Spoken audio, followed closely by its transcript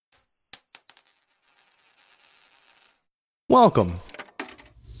Welcome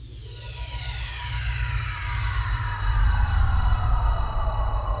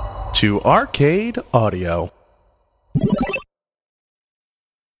to Arcade Audio.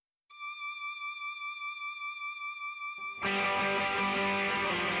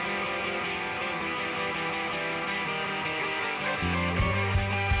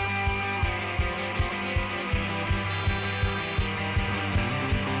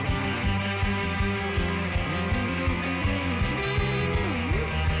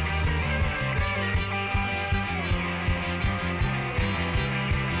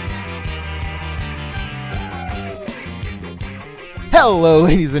 Hello,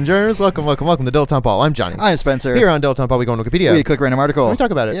 ladies and germs. Welcome to Dilettante Ball. I'm Johnny. I'm Spencer. Here on Dilettante Ball, we go on Wikipedia. We click random article. We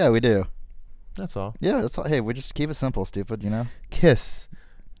talk about it. Yeah, we do. That's all. Yeah, that's all. Hey, we just keep it simple, stupid, you know? Kiss.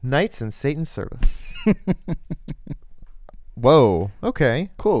 Knights in Satan's service. Whoa.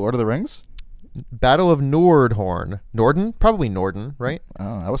 Okay. Cool. Lord of the Rings? Battle of Nordhorn. Norden? Probably Norden, right?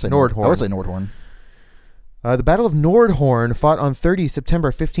 Oh, I would say Nordhorn. I would say Nordhorn. The Battle of Nordhorn, fought on 30 September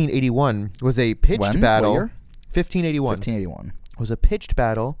 1581, was a pitched When? battle. What year? 1581. 1581. Was a pitched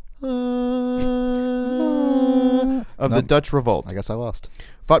battle of the Dutch Revolt. I guess I lost.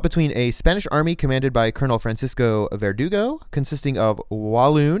 Fought between a Spanish army commanded by Colonel Francisco Verdugo, consisting of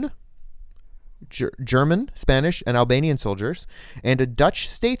Walloon, German, Spanish, and Albanian soldiers, and a Dutch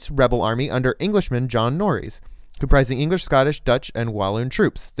States rebel army under Englishman John Norreys, comprising English, Scottish, Dutch, and Walloon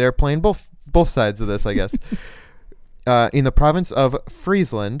troops. They're playing both sides of this, I guess. In the province of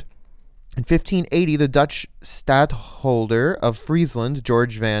Friesland. In 1580, the Dutch stadtholder of Friesland,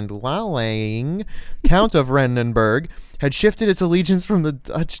 George van Lalling, Count of Renenburg, had shifted its allegiance from the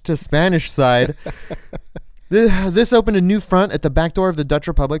Dutch to Spanish side. This opened a new front at the back door of the Dutch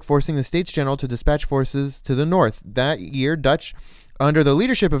Republic, forcing the States General to dispatch forces to the north. That year, Dutch, under the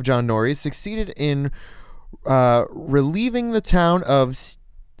leadership of John Norreys, succeeded in relieving the town of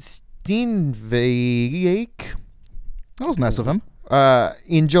Steenwijk. That was nice of him.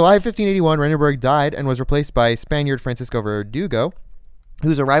 In July 1581, Renenburg died and was replaced by Spaniard Francisco Verdugo,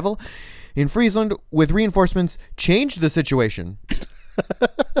 whose arrival in Friesland with reinforcements changed the situation.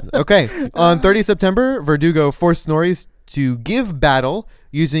 Okay. On 30 September, Verdugo forced Norreys to give battle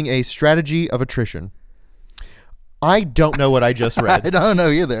using a strategy of attrition. I don't know what I just read. I don't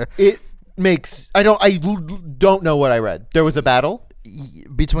know either. I don't know what I read. There was a battle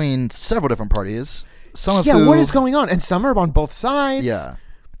Between several different parties. Some of what is going on? And some are on both sides. Yeah.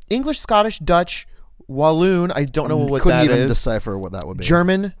 English, Scottish, Dutch, Walloon. I don't know what couldn't that even is. decipher what that would be.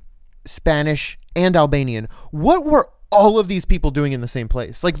 German, Spanish, and Albanian. What were all of these people doing in the same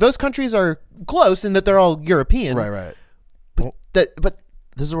place? Like, those countries are close in that they're all European. Right. But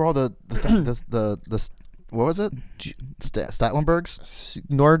This is where all the what was it? Statlenbergs?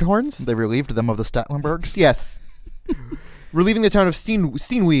 Nordhorns? They relieved them of the Statlenbergs? Yes. Relieving the town of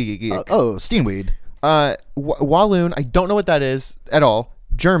Steenwijk. Steenweed. Walloon, I don't know what that is at all.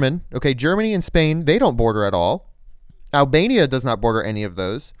 German, okay, Germany and Spain, they don't border at all. Albania does not border any of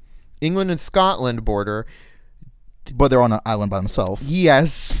those. England and Scotland border. But they're on an island by themselves.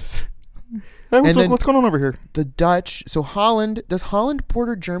 Yes. Hey, then what's going on over here? The Dutch, so Holland, does Holland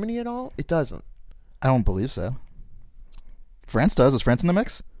border Germany at all? It doesn't. I don't believe so. France does. Is France in the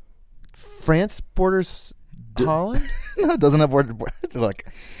mix? France borders Holland? No, it doesn't have border. Look,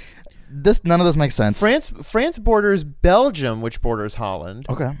 none of this makes sense. France borders Belgium, which borders Holland.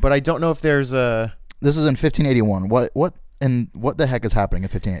 Okay. But I don't know if there's a... This is in 1581. What the heck is happening in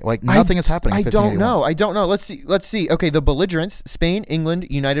 1580? Like, nothing is happening in 1581. I don't know. Let's see. Okay, the belligerents, Spain, England,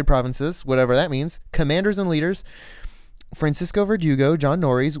 United Provinces, whatever that means, commanders and leaders, Francisco Verdugo, John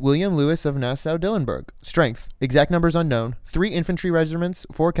Norreys, William Lewis of Nassau-Dillenburg. Strength, exact numbers unknown. 3 infantry regiments,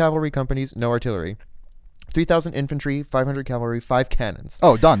 4 cavalry companies, no artillery. 3,000 infantry, 500 cavalry, 5 cannons.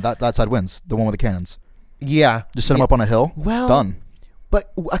 Oh, done. That side wins. The one with the cannons. Yeah. Just set them up on a hill. Well, done.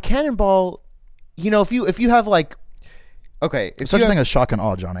 But a cannonball, if you have like, okay, if such a thing as shock and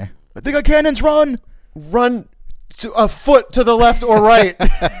awe, Johnny. They got cannons. Run to a foot to the left or right.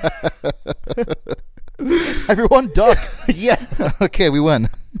 Everyone duck. Yeah. Okay, we win.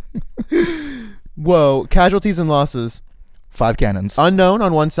 Whoa. Casualties and losses. 5 cannons. Unknown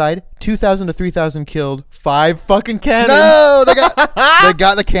on one side. 2,000 to 3,000 killed. 5 fucking cannons. No, they got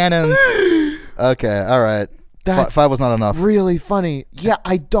the cannons. Okay, all right. That's 5 was not enough. Really funny. Yeah,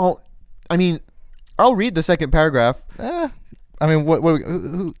 I'll read the second paragraph. What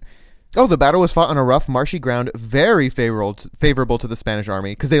who? Oh, the battle was fought on a rough, marshy ground, very favorable to the Spanish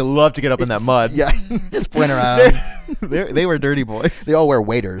army, because they love to get up in that mud. Yeah, just point around. They were dirty boys. They all wear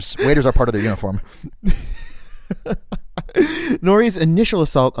waders. Waders are part of their uniform. Nori's initial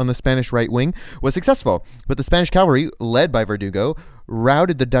assault on the Spanish right wing was successful, but the Spanish cavalry, led by Verdugo,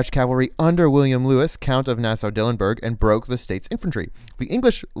 routed the Dutch cavalry under William Lewis, Count of Nassau-Dillenburg, and broke the state's infantry. The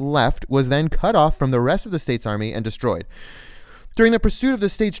English left was then cut off from the rest of the state's army and destroyed. During the pursuit of the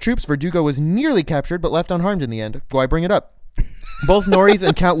state's troops, Verdugo was nearly captured but left unharmed in the end. Why bring it up? Both Norreys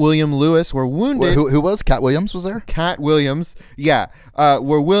and Count William Lewis were wounded. Who was? Cat Williams was there? Cat Williams,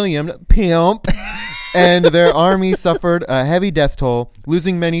 were William Pimp, and their army suffered a heavy death toll,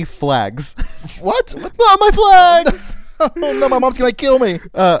 losing many flags. What? Oh, my flags! Oh no, my mom's gonna kill me.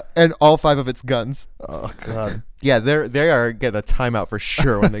 And all 5 of its guns. Oh god. Yeah, they are getting a timeout for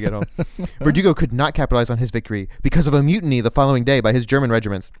sure when they get home. Verdugo could not capitalize on his victory because of a mutiny the following day by his German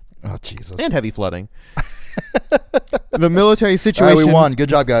regiments. Oh Jesus. And heavy flooding. The military All situation. right, we won. Good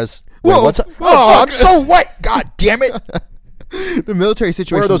job, guys. Wait, Whoa, what's up? whoa, Oh, fuck. I'm so wet. God damn it. The military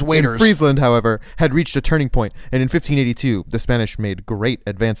situation Where are those in waiters? Friesland, however, had reached a turning point, and in 1582, the Spanish made great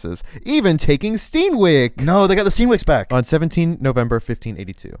advances, even taking Steenwijk No, they got the Steenwicks back. on 17 November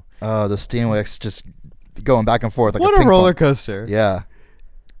 1582. Oh, the Steenwicks just going back and forth like What a a ping roller pong. coaster. Yeah.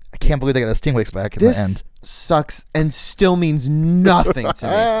 I can't believe they got the Steenwicks back in This the end. sucks and still means nothing to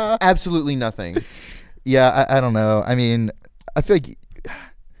me. Absolutely nothing. Yeah, I don't know. I mean, I feel like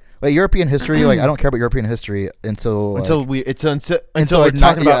European history, like I don't care about European history until Until we're like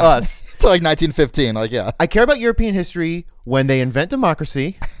talking about us. Until like 1915, like yeah. I care about European history when they invent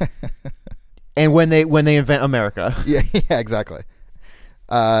democracy and when they invent America. Yeah, yeah, exactly.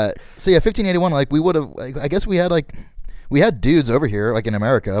 So yeah, 1581, like we would have, like, I guess we had dudes over here, like in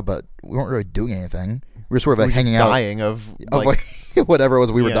America, but we weren't really doing anything. We were sort of We like were just hanging out dying of like whatever it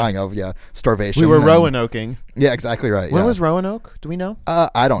was we were Yeah. dying of. Yeah, starvation. we were and- Roanoking. Yeah, exactly right. When yeah. was Roanoke? Do we know?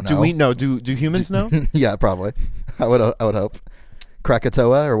 I don't know. Do we know? Do humans know? Yeah, probably. I would hope.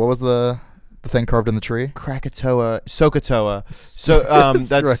 Krakatoa, or what was the thing carved in the tree? Krakatoa, Sokotoa. So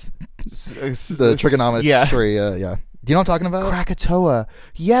that's The trigonometric Yeah, tree. Yeah. Do you know what I'm talking about? Krakatoa.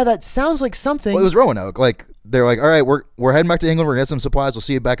 Yeah, that sounds like something. Well, it was Roanoke. Like they're like, all right, we're heading back to England. We're gonna get some supplies. We'll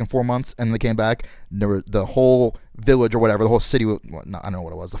see you back in 4 months. And they came back. And there were the whole village or whatever, the whole city. I don't know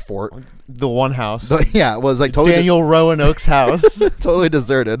what it was. The fort. the one house. Yeah, it was like totally Daniel Roanoke's house. totally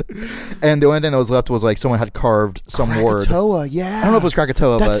deserted. And the only thing that was left was like someone had carved some word. Krakatoa. Yeah. I don't know if it was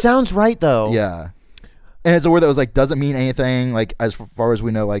Krakatoa, That but sounds right though. yeah. And it's a word that was like doesn't mean anything. Like as far as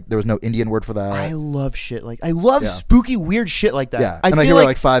we know, like there was no Indian word for that. I love shit like I love Yeah. spooky weird shit like that. Yeah, I and feel like here like,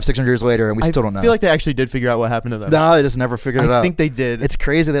 we're like 500-600 years later, and we still don't know. I feel like they actually did figure out what happened to them. No, they just never figured it out. I think they did. It's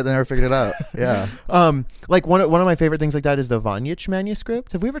crazy that they never figured it out. Yeah, Like one of my favorite things like that is the Voynich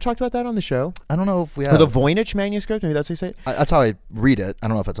manuscript. Have we ever talked about that on the show? I don't know if we Or have. the Voynich manuscript? Maybe that's how you say it. That's how I read it. I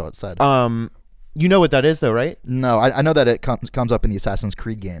don't know if that's how it's said. You know what that is though, right? No, I know that it comes up in the Assassin's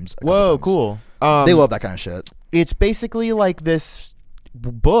Creed games. a couple Whoa, times. cool. They love that kind of shit. It's basically like this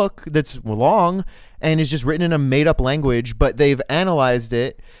book that's long and is just written in a made up language, but they've analyzed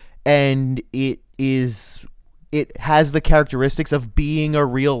it and it has the characteristics of being a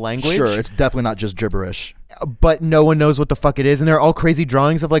real language. Sure, it's definitely not just gibberish. But no one knows what the fuck it is, and there are all crazy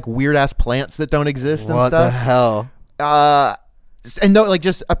drawings of like weird ass plants that don't exist and What the stuff. hell? And no, like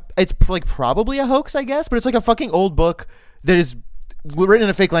just it's like probably a hoax, I guess, but it's like a fucking old book that is written in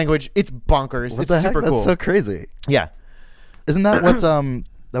a fake language. It's bonkers. What It's the heck? super That's cool. so crazy. Yeah. Isn't that what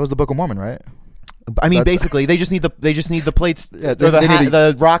that was the Book of Mormon, right? I mean, That- basically, they just need the plates Yeah, or they the need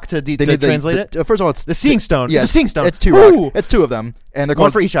the rock to translate it. First of all, it's The seeing stone. Yeah, It's a seeing stone. It's two Ooh! rocks. It's two of them, and they're One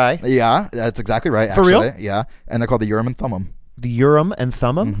called for each eye. Yeah, that's exactly right. For real? actually. Yeah, and they're called the Urim and Thummim. The Urim and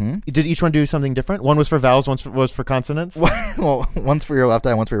Thummim. Mhm. Did each one do something different? One was for vowels. One was for consonants. Well, one's for your left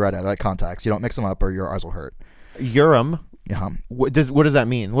eye, one's for your right eye, like contacts. You don't mix them up, or your eyes will hurt. Urim. Yeah. What does that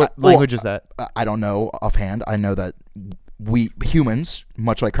mean? What Well, language is that? I don't know offhand. I know that we humans,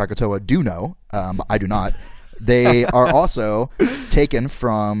 much like Krakatoa, do know. I do not. They are also taken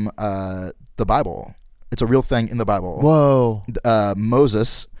from the Bible. It's a real thing in the Bible. Whoa.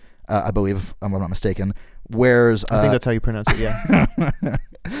 Moses, I believe, if I'm not mistaken, wears. I think that's how you pronounce it. Yeah.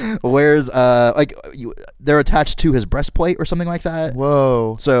 wears they're attached to his breastplate or something like that.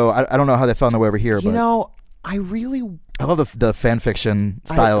 Whoa. So I don't know how they found their way over here, You but know, I really. I love the fan fiction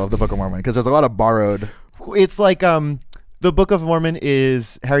style of the Book of Mormon because there's a lot of borrowed. It's like the Book of Mormon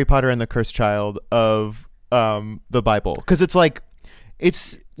is Harry Potter and the Cursed Child of the Bible, because it's like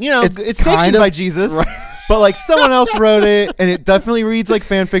it's It's it's kind sanctioned of- by Jesus, but like someone else wrote it, and it definitely reads like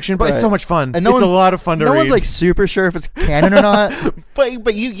fan fiction, but it's Right. so much fun. And no It's one- a lot of fun to No read. one's like super sure if it's canon or not. but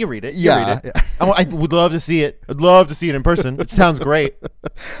you read it. You Yeah, read it. yeah. I would love to see it. I'd love to see it in person. It sounds great.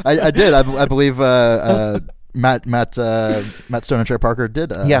 I did. I believe Matt Stone and Trey Parker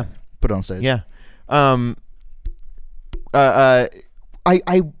did. Yeah. Put it on stage. Yeah.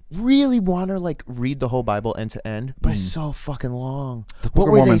 I really want to like read the whole Bible end to end, but it's so fucking long. The Book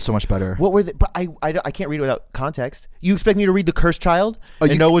of Mormon's so much better. What were they? But I can't read it without context. You expect me to read the Cursed Child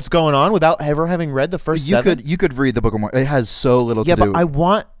and know what's going on without ever having read the first seven? You could read the Book of Mormon. It has so little to do. Yeah, but I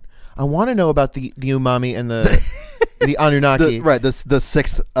want to know about the umami and the the Anunnaki. The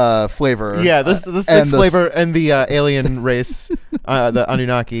sixth flavor. Yeah, the sixth flavor and the alien race, the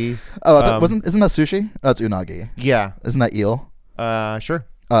Anunnaki. Oh, isn't that sushi? Oh, that's unagi. Yeah. Isn't that eel? Sure.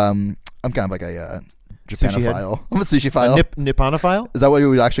 I'm kind of like a Japanophile. I'm a sushi-phile. Nipponophile? Is that what you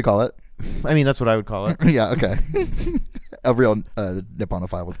would actually call it? I mean, that's what I would call it. Yeah, okay. A real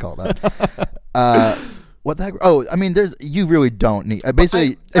Nipponophile would call that. What the heck? Oh, I mean, you really don't need.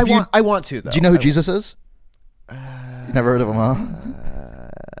 Basically, I want to, though. Do you know who Jesus is? You never heard of him, huh?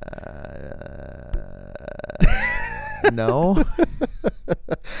 No.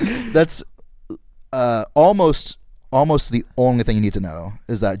 That's almost the only thing you need to know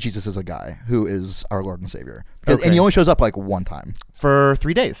is that Jesus is a guy who is our Lord and Savior. And he only shows up like one time. For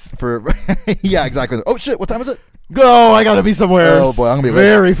 3 days. Yeah, exactly. Oh, shit. What time is it? Go. I got to be somewhere. Oh, boy. I'm going to be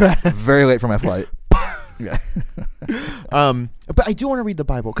very fast. Very late for my flight. Yeah. But I do want to read the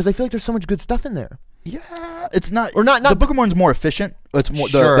Bible because I feel like there's so much good stuff in there. Yeah, it's not. Or not. The Book of Mormon's more efficient. It's more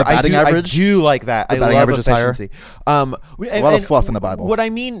sure, the batting average. I do like that. The I batting love average efficiency. Is higher. A lot of fluff in the Bible. What I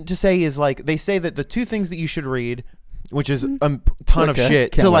mean to say is like they say that the two things that you should read, which is a ton of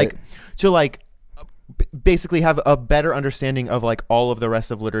shit, to basically have a better understanding of like all of the rest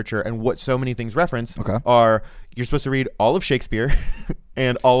of literature and what so many things reference are you're supposed to read all of Shakespeare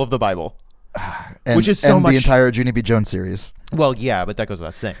and all of the Bible. Which is so much. The entire Junie B. Jones series. Well, yeah, but that goes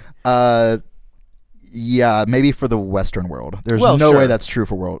without saying. Yeah, maybe for the Western world. There's no way that's true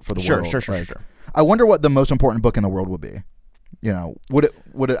for the world. Sure. I wonder what the most important book in the world would be. You know, would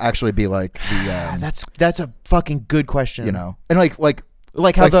it actually be like the? That's a fucking good question. You know, and like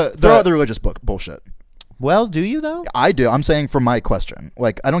how throw out the religious book bullshit. Well, do you though? I do. I'm saying for my question,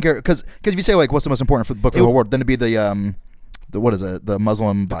 like I don't care because if you say like what's the most important book for the world, then it'd be the what is it? The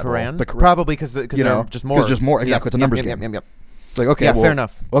Muslim Bible. Quran? The Quran. Probably because just more. Because just more. Exactly. It's a numbers game. Yep. It's like, okay, yeah, fair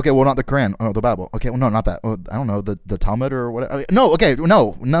enough. Okay, well, not the Quran. Oh, the Bible. Okay, well, no, not that. Oh, I don't know, the Talmud or whatever. No, okay,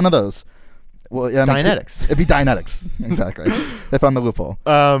 no, none of those. Well, yeah, Dianetics. It'd be Dianetics. Exactly. They found the loophole.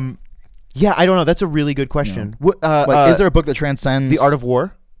 Yeah, I don't know. That's a really good question. Yeah. Is there a book that transcends The Art of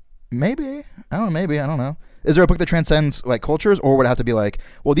War? Maybe. I don't know. Is there a book that transcends like cultures, or would it have to be like,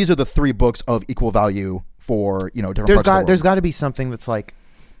 well, these are the 3 books of equal value for different parts of the world? There's got to be something that's like,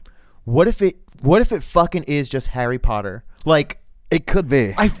 what if it fucking is just Harry Potter? Like, it could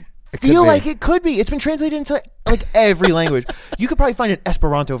be. I feel like it could be. It's been translated into like every language. You could probably find an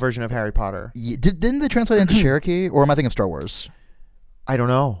Esperanto version of Harry Potter. Didn't they translate it into Cherokee, or am I thinking Star Wars? I don't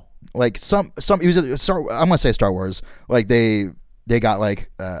know. Like some I'm gonna say Star Wars. Like they got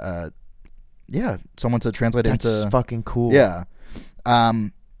like someone to translate it into. That's fucking cool. Yeah.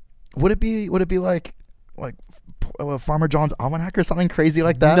 Would it be like Farmer John's Almanac or something crazy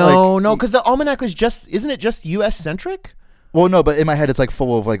like that? No, because the Almanac isn't it just U.S. centric? Well, no, but in my head it's like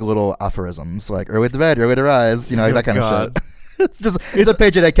full of like little aphorisms, like early to bed, early to rise, like that kind of shit. It's a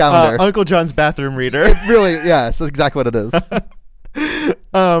page a day calendar. Uncle John's bathroom reader. It really, yes, that's exactly what it is.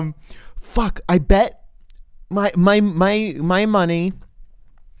 Fuck, I bet my money.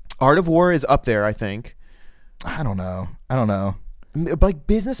 Art of War is up there, I think. I don't know. Like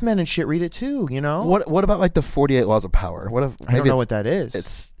businessmen and shit read it too, What about like the 48 Laws of Power? What if I don't know what that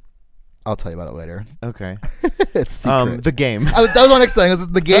is? I'll tell you about it later. Okay. It's secret. The game. That was my next thing.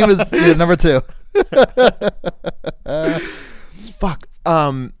 The game is number 2. Fuck.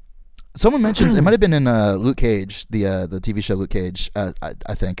 Someone mentions it might have been in Luke Cage, the TV show Luke Cage.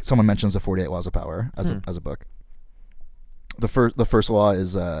 I think someone mentions the 48 Laws of Power as a book. The first law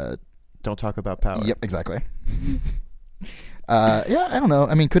is don't talk about power. Yep, exactly. Yeah, I don't know.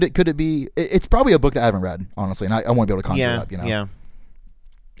 I mean, could it be? It's probably a book that I haven't read, honestly, and I won't be able to conjure it up. Yeah.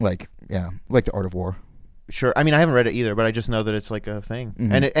 Like The Art of War. Sure. I mean, I haven't read it either, but I just know that it's like a thing.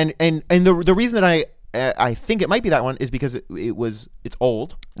 Mm-hmm. And the reason that I think it might be that one is because it's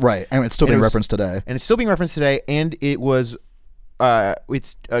old, right? And it's still being referenced today. And it was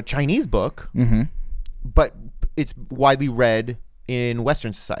it's a Chinese book, but it's widely read in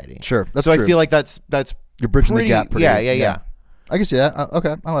Western society. Sure, that's so true. I feel like that's you're bridging the gap. Yeah. I can see that.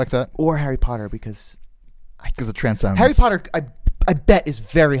 Okay, I like that. Or Harry Potter because it transcends. Harry Potter, I bet is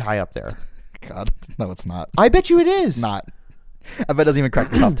very high up there. God, no, it's not. I bet you it is. It's not. I bet it doesn't even crack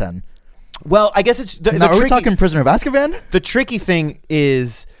the top 10. Well, I guess it's. Are we talking Prisoner of Azkaban? The tricky thing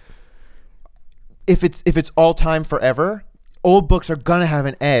is, if it's all time forever, old books are gonna have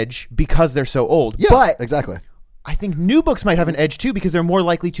an edge because they're so old. Yeah, but exactly. I think new books might have an edge too because they're more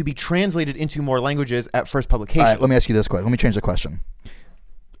likely to be translated into more languages at first publication. All right, let me ask you this question. Let me change the question.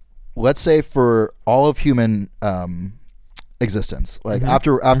 Let's say for all of human existence, like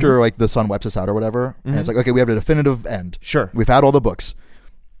after like the sun wipes us out or whatever, and it's like, okay, we have a definitive end. Sure. We've had all the books.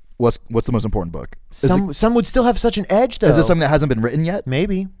 What's the most important book? Some would still have such an edge, though. Is this something that hasn't been written yet?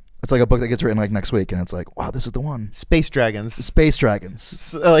 Maybe. It's like a book that gets written like next week, and it's like, wow, this is the one. Space Dragons. Space Dragons.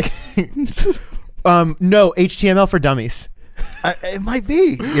 So, like, no, HTML for dummies. It might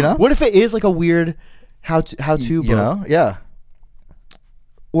be, you know? What if it is like a weird how-to book? You know? Yeah.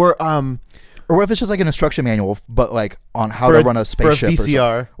 Or what if it's just like an instruction manual, but like on how to run a spaceship for a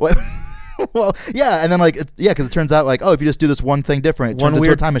VCR. Or well, yeah, and then like because it turns out like, oh, if you just do this one thing different, it turns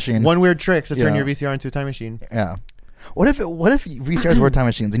into a time machine. One weird trick to turn your VCR into a time machine. Yeah. What if VCRs were time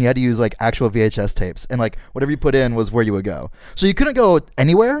machines and you had to use like actual VHS tapes and like whatever you put in was where you would go? So you couldn't go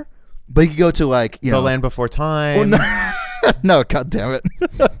anywhere, but you could go to like the Land Before Time. Well, no, god damn it.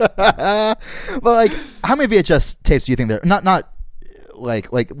 But like, how many VHS tapes do you think there? Not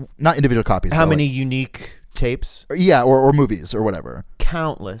like not individual copies. How many unique tapes? Yeah, or movies or whatever.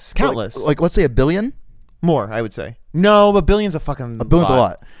 Countless. Like let's say 1 billion. More, I would say. No, but billion's a fucking a billion's a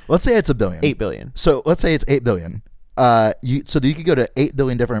lot. Let's say it's 1 billion. 8 billion. So let's say it's 8 billion. So you could go to 8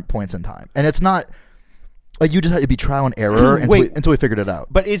 billion different points in time, and it's not like you just had to be trial and error until we figured it out.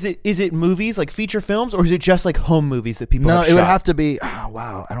 But is it movies like feature films, or is it just like home movies that people? No, have it would shot? have to be. Oh,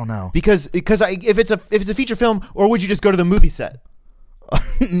 wow, I don't know. Because if it's a feature film, or would you just go to the movie set?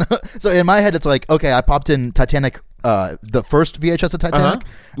 No. So in my head, it's like, okay, I popped in Titanic, the first VHS of Titanic.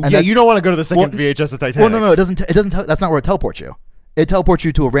 And you don't want to go to the second VHS of Titanic. Well, no, it doesn't. That's not where it teleports you. It teleports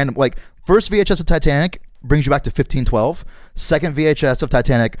you to a random, like, first VHS of Titanic brings you back to 1512. Second VHS of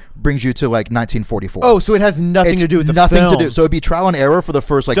Titanic brings you to like 1944. Oh, so it has nothing to do with the nothing film. to do. So it'd be trial and error for the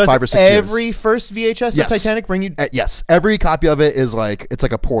first like 5 or 6 years. Does every first VHS of Titanic bring you? Yes, every copy of it is like it's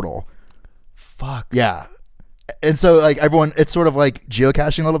like a portal. Fuck. Yeah. And so, like, everyone, it's sort of like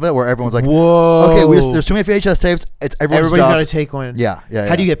geocaching a little bit, where everyone's like, "Whoa, okay, there's too many VHS tapes. Everybody's got to take one." Yeah.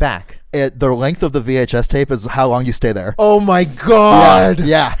 How do you get back? The length of the VHS tape is how long you stay there. Oh my god!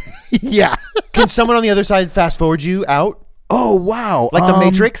 Yeah. Yeah. Can someone on the other side fast forward you out? Oh wow! Like the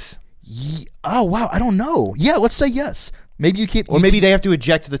Matrix? Oh wow! I don't know. Yeah, let's say yes. Maybe you keep, or maybe they have to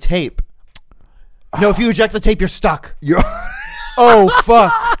eject the tape. No, if you eject the tape, you're stuck. You're. Oh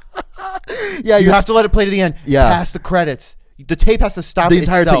fuck! Yeah, you have to let it play to the end. Yeah, past the credits. The tape has to stop the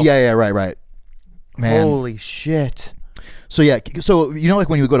entire itself. Yeah, right. Man, holy shit! So yeah, so you know, like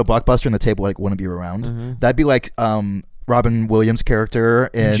when you would go to Blockbuster and the tape like wouldn't be around, that'd be like Robin Williams' character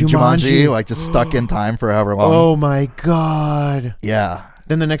in Jumanji, like just stuck in time for however long. Oh my god! Yeah.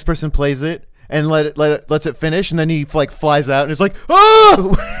 Then the next person plays it and lets it finish, and then he like flies out and it's like,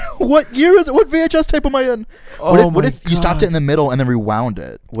 oh, what year is it? What VHS tape am I in? Oh, what if you stopped it in the middle and then rewound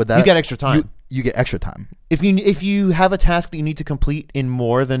it? Would that you get extra time? You get extra time if you have a task that you need to complete in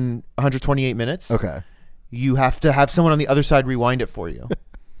more than 128 minutes. Okay, you have to have someone on the other side rewind it for you.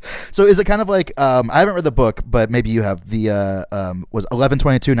 So is it kind of like I haven't read the book, but maybe you have the was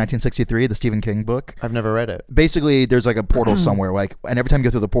 11/22/1963, the Stephen King book? I've never read it. Basically, there's like a portal somewhere, like, and every time you go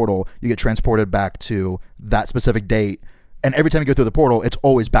through the portal, you get transported back to that specific date, and every time you go through the portal, it's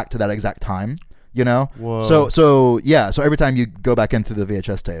always back to that exact time. You know? Whoa. So every time you go back in through the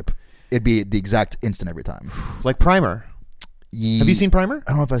VHS tape, it'd be the exact instant every time. Like Primer. Have you seen Primer?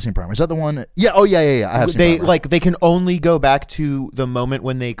 I don't know if I've seen Primer. Is that the one? Yeah. Oh, yeah. I have seen Primer. They can only go back to the moment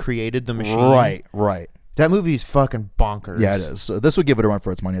when they created the machine. Right. That movie is fucking bonkers. Yeah, it is. So this would give it a run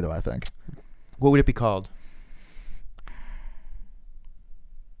for its money, though, I think. What would it be called?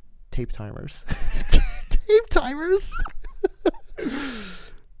 Tape Timers. Tape Timers?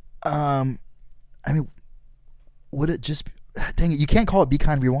 I mean, would it just... Dang it, you can't call it Be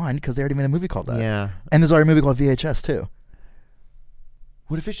Kind Rewind because they already made a movie called that. Yeah. And there's already a movie called VHS, too.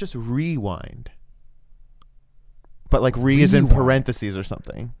 What if it's just Rewind? But like is in parentheses or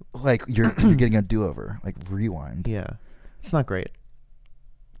something. Like you're getting a do-over. Like Rewind. Yeah. It's not great.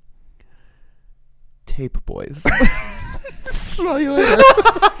 Tape Boys. Smell you later.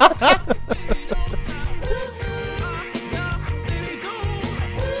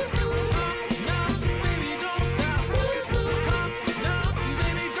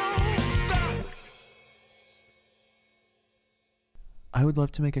 I would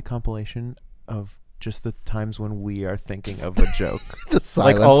love to make a compilation of just the times when we are thinking of a joke.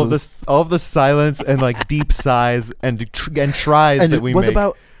 Like all of the silence and like deep sighs and tries that we make. What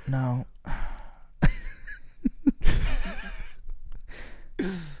about no?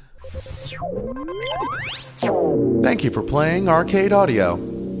 Thank you for playing Arcade Audio.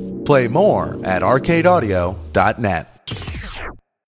 Play more at arcadeaudio.net.